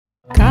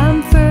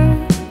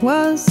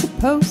was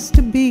supposed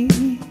to be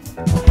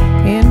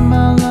in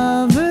my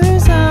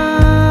lover's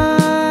eye.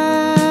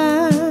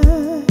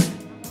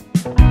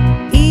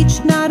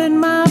 Each night in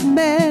my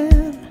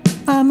bed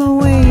I'm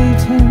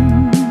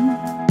awaiting.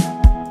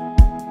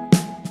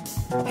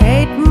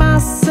 Hate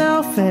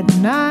myself at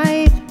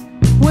night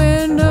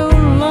when no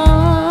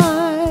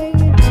light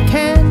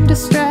can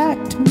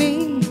distract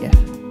me,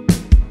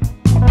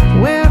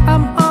 where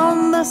I'm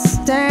on the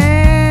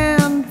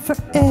stand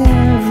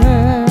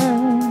forever.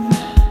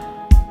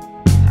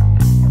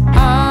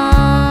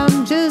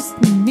 I'm just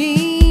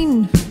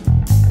mean,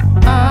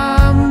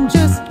 I'm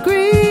just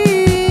green.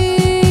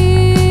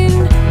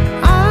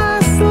 I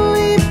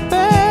sleep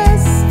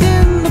best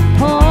in the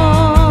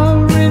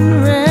pouring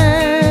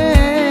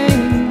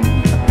rain.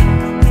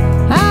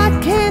 I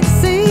can't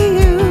see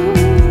you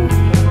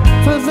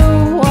for the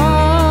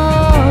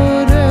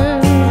water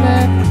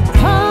that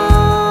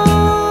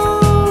pounds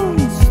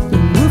the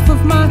roof of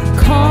my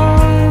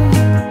car.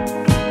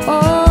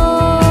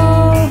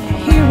 Oh,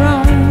 here I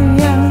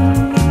am.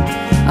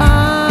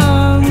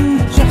 I'm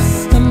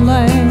just a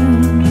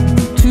lamb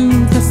to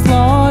the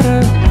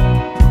slaughter.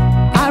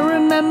 I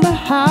remember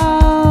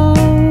how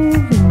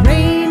the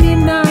rainy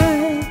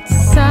night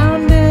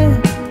sounded,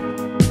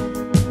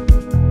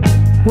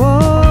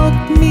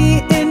 woke me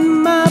in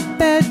my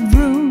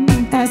bedroom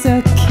as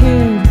a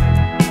kid.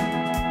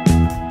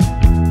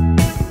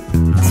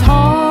 It's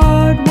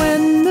hard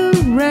when the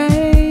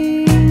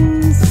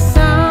rain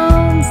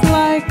sounds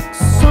like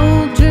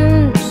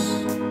soldiers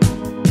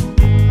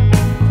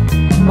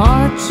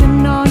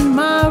marching on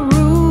my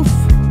roof.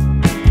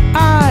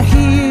 I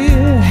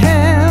hear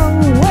hell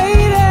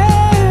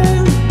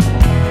waiting.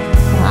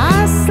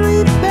 I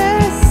sleep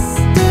best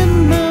in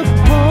the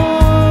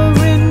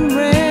pouring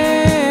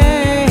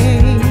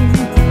rain.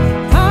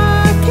 I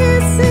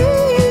can't see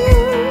you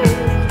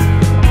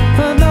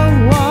for the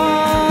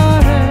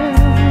water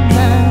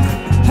that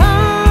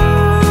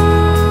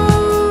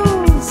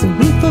pounds the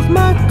roof of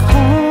my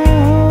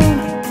car.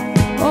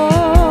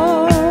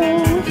 Oh,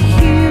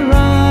 here I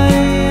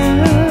am.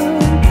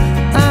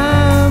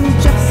 I'm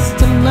just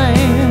a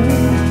lamb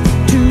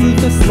to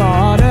the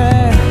slaughter.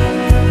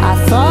 I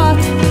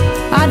thought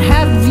I'd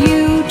have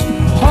you to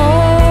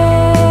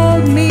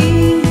hold me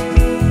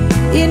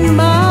in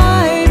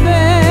my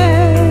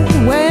bed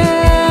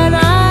when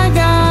I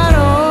got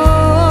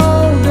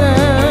older,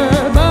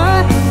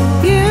 but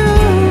you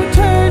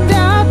turned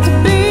out to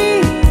be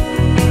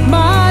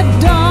my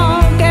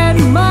dog and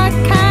my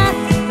cat.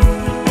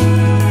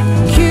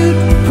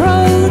 Cute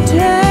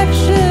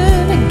protection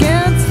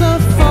against the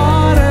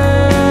fodder.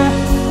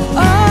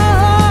 Oh,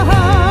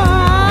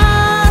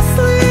 I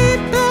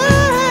sleep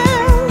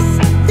best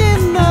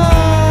in the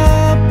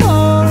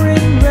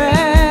pouring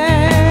rain.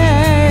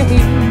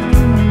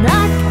 I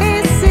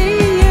can't see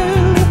you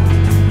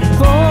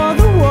for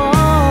the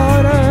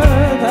water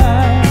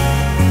that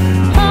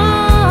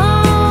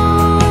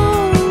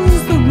pounds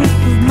the roof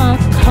of my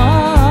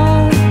car.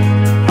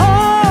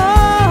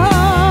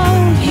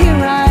 Oh,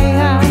 here I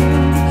am.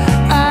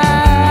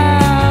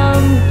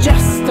 I'm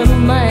just a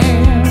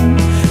lamb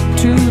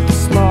to the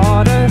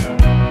slaughter.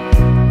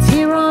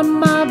 Tear on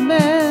my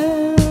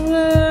bed,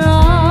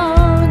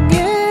 I'll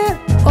get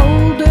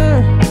older.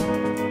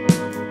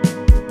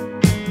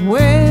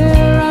 When